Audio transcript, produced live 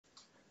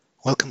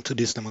Welcome to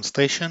this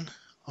demonstration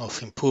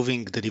of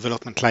improving the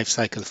development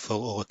lifecycle for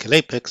Oracle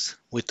Apex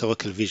with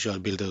Oracle Visual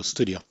Builder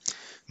Studio.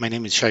 My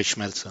name is Shai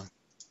Schmelzer.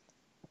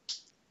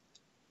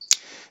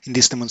 In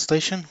this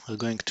demonstration, we're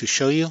going to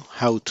show you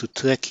how to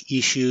track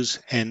issues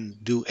and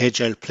do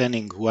agile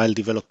planning while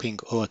developing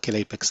Oracle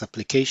Apex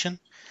application,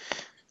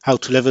 how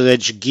to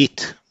leverage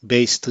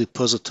Git-based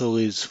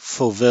repositories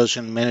for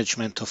version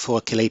management of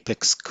Oracle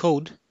Apex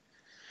code,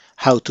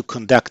 how to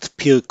conduct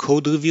peer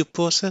code review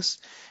process,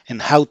 and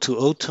how to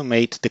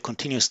automate the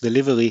continuous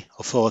delivery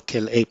of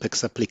Oracle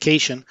Apex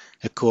application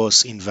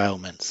across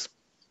environments.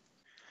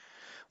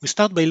 We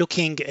start by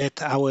looking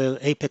at our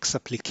Apex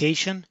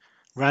application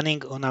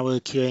running on our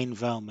QA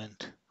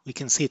environment. We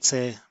can see it's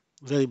a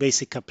very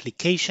basic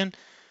application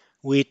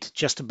with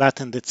just a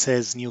button that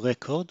says new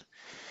record.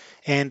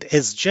 And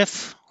as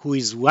Jeff, who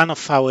is one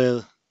of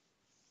our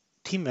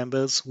team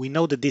members, we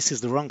know that this is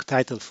the wrong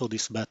title for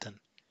this button.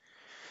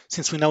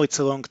 Since we know it's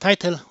a wrong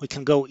title, we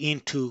can go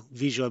into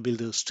Visual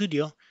Builder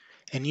Studio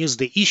and use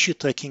the issue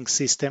tracking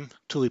system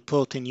to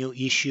report a new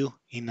issue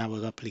in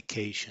our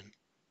application.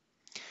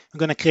 I'm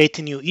going to create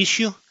a new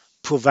issue,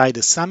 provide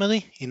a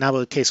summary. In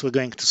our case, we're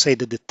going to say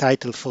that the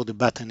title for the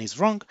button is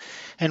wrong,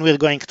 and we're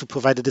going to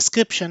provide a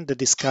description that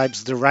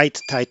describes the right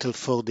title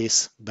for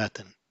this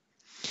button.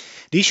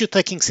 The issue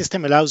tracking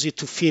system allows you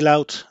to fill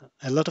out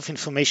a lot of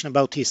information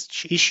about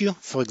each issue.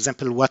 For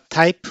example, what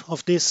type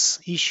of this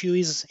issue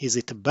is. Is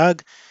it a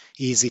bug?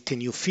 Is it a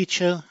new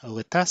feature or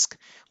a task?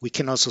 We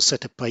can also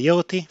set a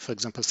priority, for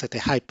example, set a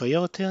high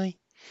priority.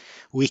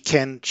 We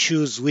can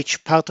choose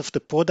which part of the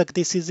product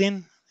this is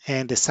in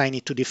and assign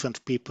it to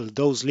different people.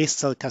 Those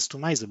lists are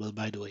customizable,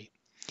 by the way.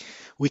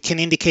 We can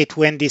indicate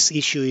when this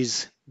issue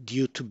is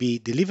due to be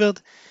delivered,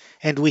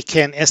 and we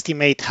can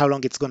estimate how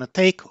long it's going to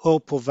take or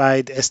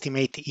provide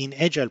estimate in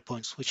Agile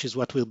points, which is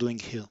what we're doing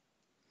here.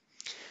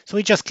 So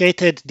we just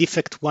created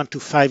defect 1 to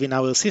 5 in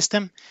our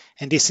system,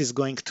 and this is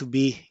going to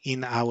be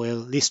in our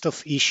list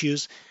of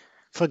issues,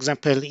 for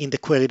example, in the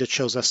query that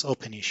shows us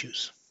open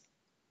issues.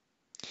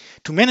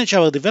 To manage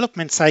our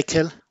development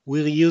cycle,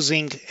 we're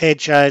using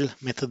Agile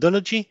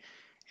methodology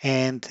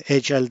and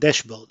Agile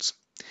dashboards.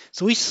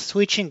 So we're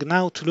switching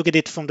now to look at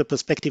it from the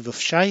perspective of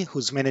Shai,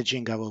 who's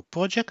managing our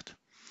project.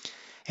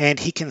 And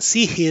he can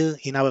see here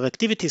in our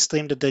activity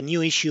stream that the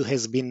new issue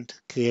has been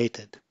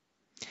created.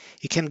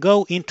 You can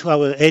go into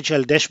our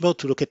Agile dashboard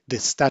to look at the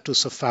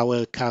status of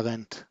our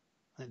current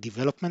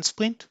development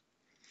sprint.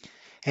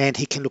 And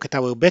he can look at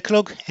our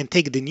backlog and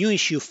take the new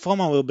issue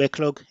from our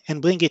backlog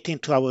and bring it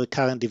into our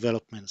current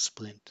development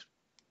sprint.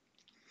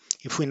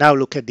 If we now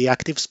look at the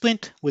active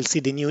sprint, we'll see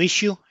the new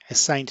issue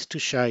assigned to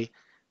Shai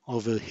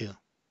over here.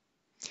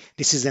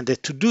 This is in the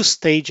to-do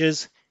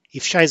stages.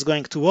 If Shai is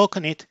going to work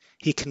on it,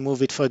 he can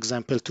move it, for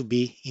example, to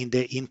be in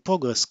the in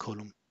progress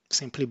column,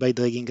 simply by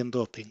dragging and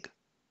dropping.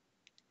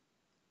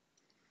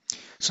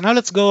 So now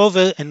let's go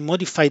over and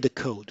modify the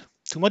code.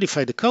 To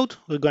modify the code,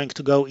 we're going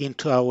to go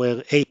into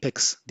our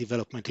Apex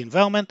development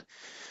environment.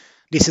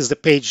 This is the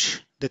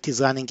page that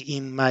is running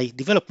in my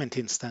development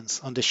instance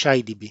on the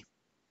Shai DB.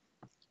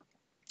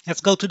 Let's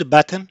go to the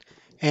button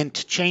and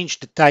change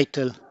the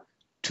title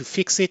to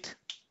fix it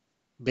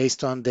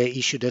based on the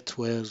issue that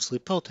was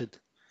reported.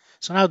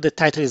 So now the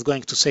title is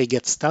going to say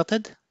get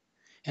started,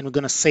 and we're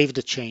going to save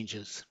the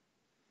changes.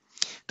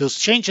 Those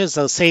changes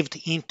are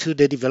saved into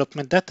the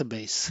development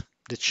database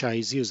that Shai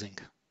is using.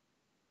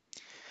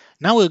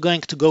 Now we're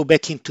going to go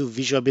back into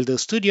Visual Builder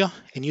Studio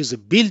and use a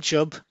build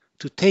job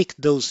to take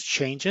those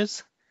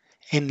changes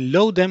and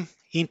load them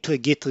into a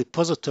Git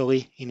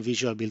repository in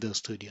Visual Builder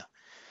Studio.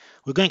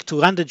 We're going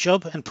to run the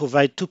job and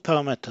provide two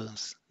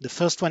parameters. The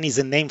first one is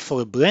a name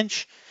for a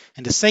branch,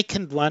 and the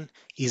second one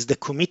is the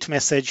commit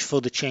message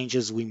for the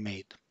changes we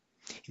made.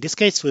 In this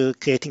case, we're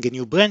creating a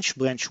new branch,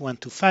 branch 1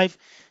 to 5,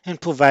 and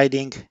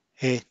providing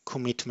a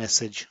commit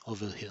message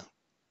over here.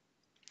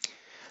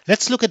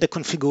 Let's look at the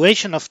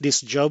configuration of this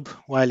job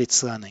while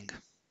it's running.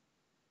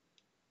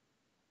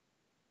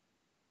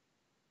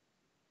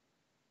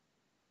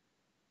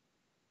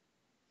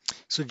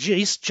 So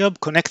this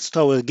job connects to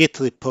our Git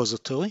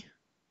repository,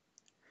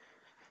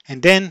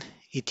 and then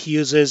it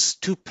uses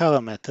two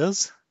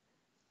parameters,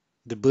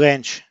 the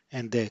branch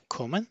and the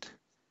comment.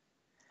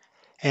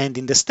 And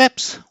in the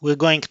steps, we're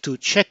going to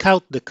check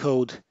out the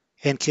code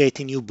and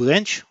create a new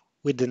branch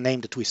with the name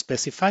that we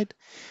specified.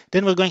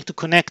 Then we're going to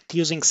connect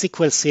using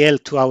SQL.cl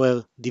to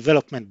our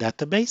development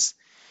database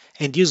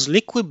and use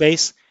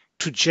Liquibase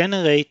to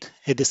generate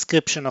a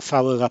description of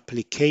our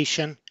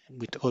application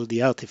with all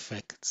the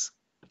artifacts.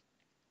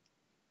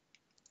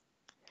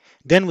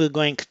 Then we're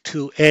going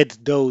to add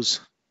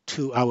those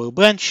to our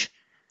branch,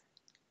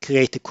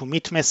 create a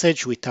commit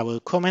message with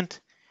our comment,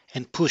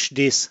 and push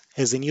this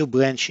as a new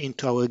branch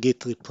into our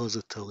Git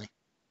repository.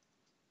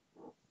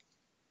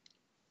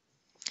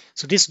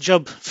 So this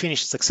job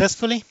finished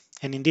successfully,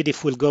 and indeed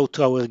if we'll go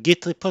to our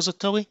Git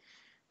repository,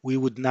 we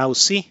would now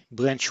see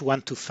branch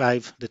 1 to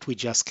 5 that we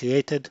just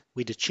created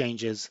with the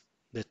changes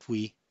that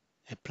we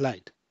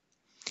applied.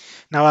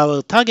 Now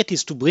our target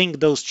is to bring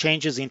those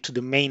changes into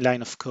the main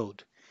line of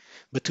code.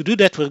 But to do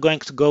that, we're going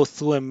to go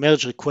through a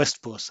merge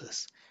request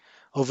process.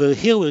 Over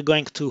here, we're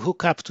going to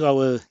hook up to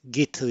our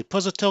Git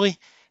repository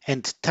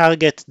and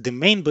target the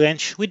main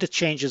branch with the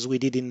changes we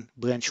did in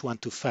branch 1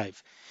 to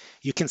 5.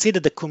 You can see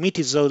that the commit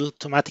is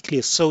automatically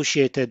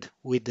associated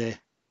with the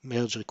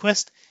merge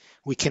request.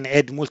 We can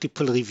add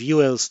multiple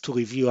reviewers to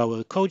review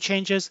our code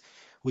changes.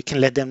 We can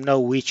let them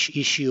know which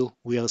issue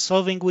we are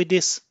solving with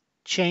this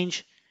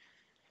change,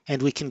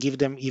 and we can give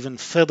them even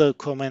further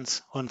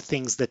comments on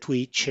things that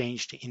we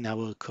changed in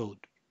our code.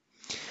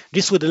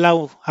 This would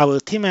allow our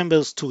team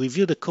members to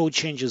review the code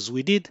changes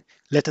we did,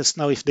 let us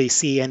know if they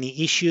see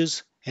any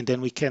issues, and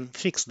then we can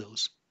fix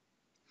those.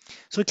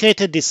 So we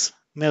created this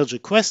merge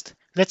request.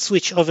 Let's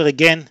switch over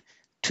again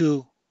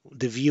to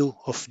the view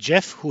of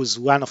Jeff, who's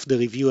one of the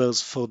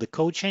reviewers for the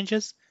code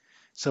changes.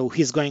 So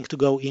he's going to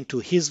go into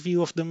his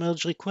view of the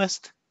merge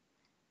request.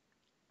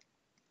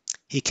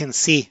 He can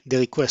see the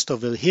request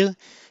over here.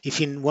 If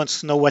he wants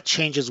to know what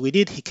changes we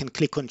did, he can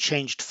click on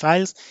changed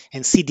files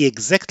and see the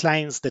exact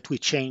lines that we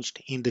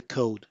changed in the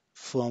code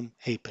from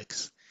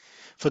Apex.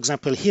 For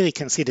example, here he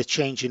can see the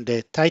change in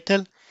the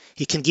title.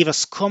 He can give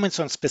us comments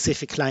on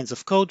specific lines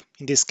of code.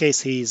 In this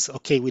case, he is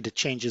okay with the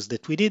changes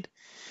that we did.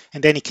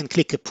 And then he can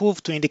click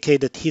approve to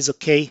indicate that he's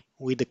okay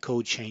with the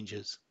code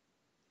changes.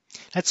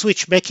 Let's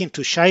switch back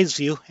into Shai's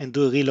view and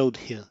do a reload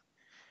here.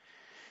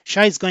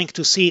 Shai is going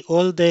to see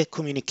all the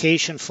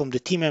communication from the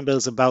team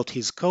members about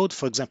his code.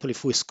 For example,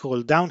 if we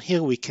scroll down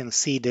here, we can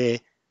see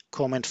the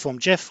comment from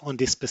Jeff on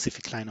this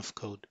specific line of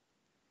code.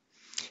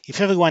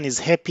 If everyone is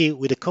happy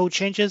with the code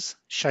changes,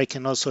 Shai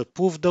can also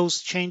approve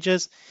those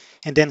changes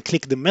and then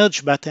click the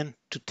merge button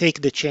to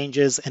take the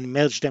changes and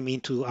merge them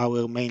into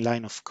our main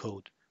line of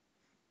code.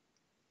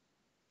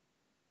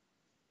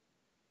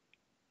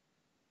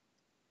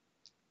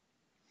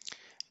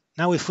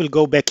 Now if we'll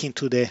go back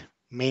into the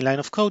main line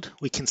of code,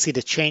 we can see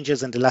the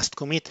changes and the last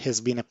commit has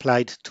been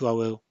applied to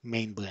our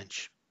main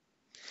branch.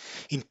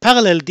 In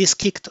parallel, this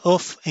kicked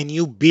off a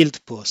new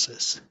build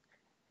process.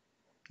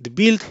 The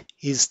build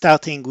is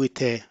starting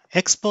with an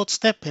export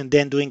step and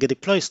then doing a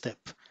deploy step.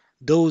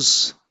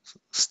 Those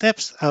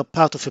steps are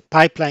part of a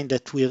pipeline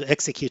that we're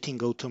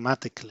executing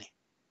automatically.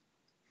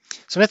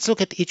 So let's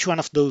look at each one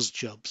of those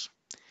jobs.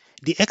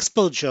 The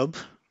export job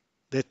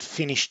that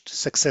finished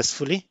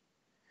successfully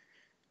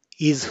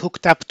is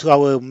hooked up to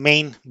our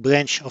main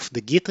branch of the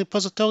Git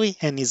repository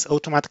and is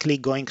automatically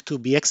going to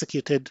be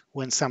executed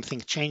when something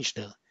changed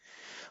there.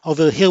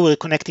 Over here, we're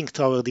connecting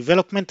to our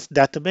development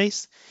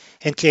database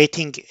and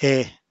creating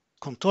a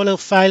controller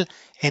file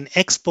and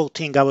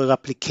exporting our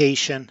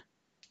application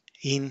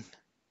in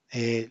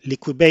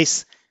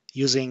Liquibase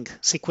using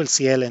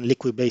SQL.cl and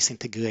Liquibase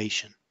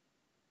integration.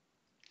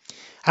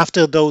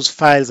 After those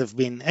files have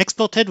been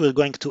exported, we're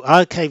going to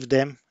archive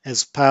them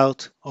as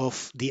part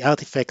of the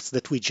artifacts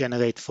that we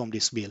generate from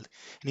this build.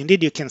 And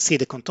indeed, you can see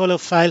the controller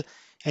file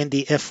and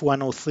the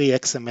F103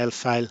 XML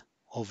file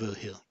over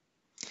here.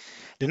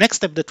 The next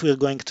step that we're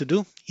going to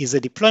do is a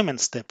deployment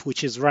step,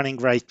 which is running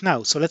right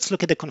now. So let's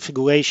look at the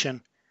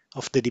configuration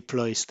of the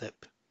deploy step.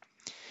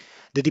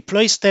 The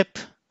deploy step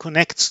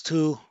connects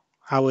to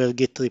our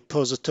Git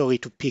repository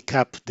to pick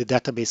up the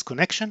database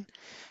connection,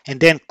 and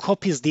then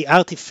copies the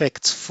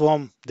artifacts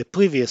from the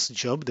previous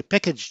job, the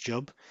package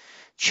job,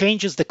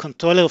 changes the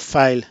controller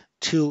file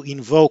to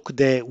invoke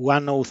the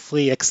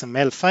 103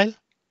 XML file,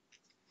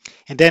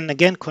 and then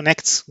again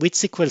connects with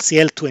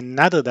SQL.cl to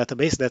another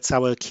database, that's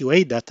our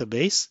QA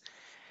database,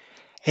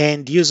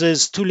 and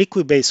uses two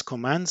Liquibase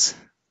commands,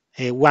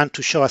 one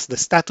to show us the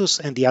status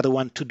and the other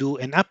one to do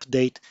an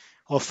update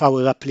of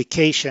our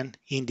application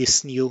in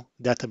this new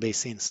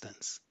database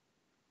instance.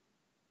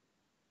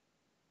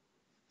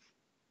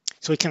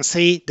 So we can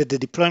see that the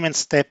deployment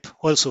step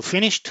also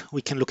finished.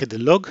 We can look at the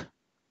log.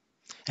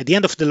 At the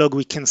end of the log,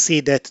 we can see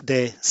that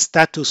the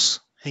status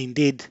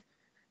indeed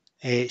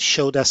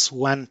showed us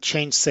one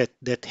change set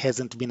that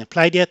hasn't been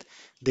applied yet.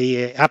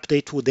 The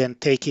update would then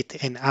take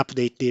it and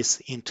update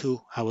this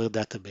into our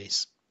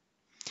database.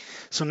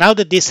 So now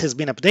that this has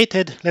been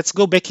updated, let's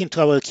go back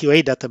into our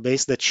QA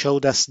database that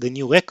showed us the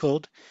new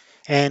record,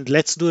 and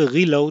let's do a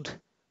reload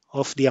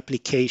of the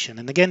application.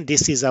 And again,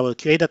 this is our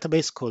QA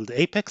database called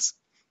Apex.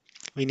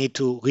 We need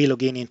to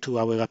relog in into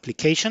our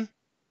application.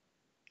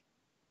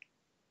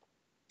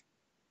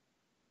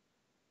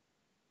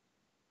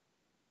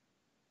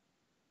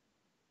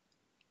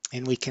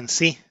 And we can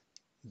see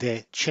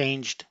the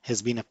change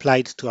has been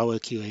applied to our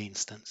QA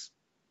instance.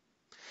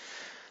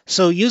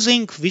 So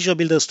using Visual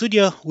Builder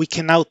Studio, we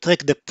can now track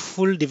the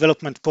full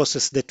development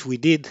process that we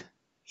did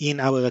in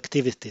our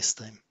activity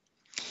stream.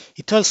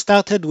 It all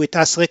started with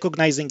us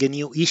recognizing a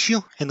new issue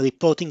and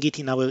reporting it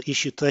in our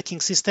issue tracking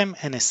system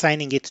and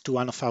assigning it to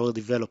one of our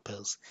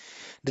developers.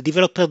 The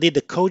developer did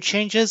the code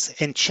changes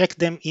and checked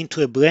them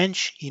into a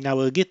branch in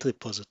our Git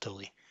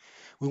repository.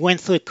 We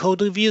went through a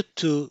code review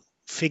to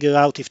figure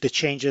out if the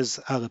changes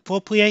are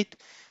appropriate,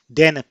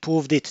 then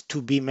approved it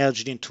to be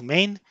merged into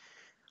main,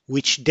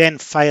 which then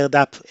fired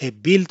up a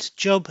build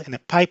job and a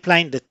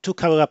pipeline that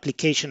took our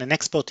application and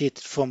exported it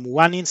from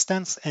one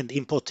instance and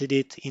imported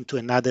it into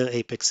another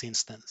Apex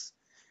instance.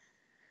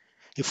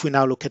 If we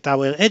now look at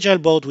our Agile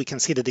board, we can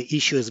see that the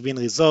issue has been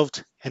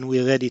resolved and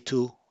we're ready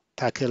to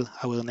tackle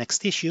our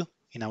next issue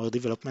in our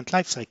development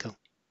lifecycle.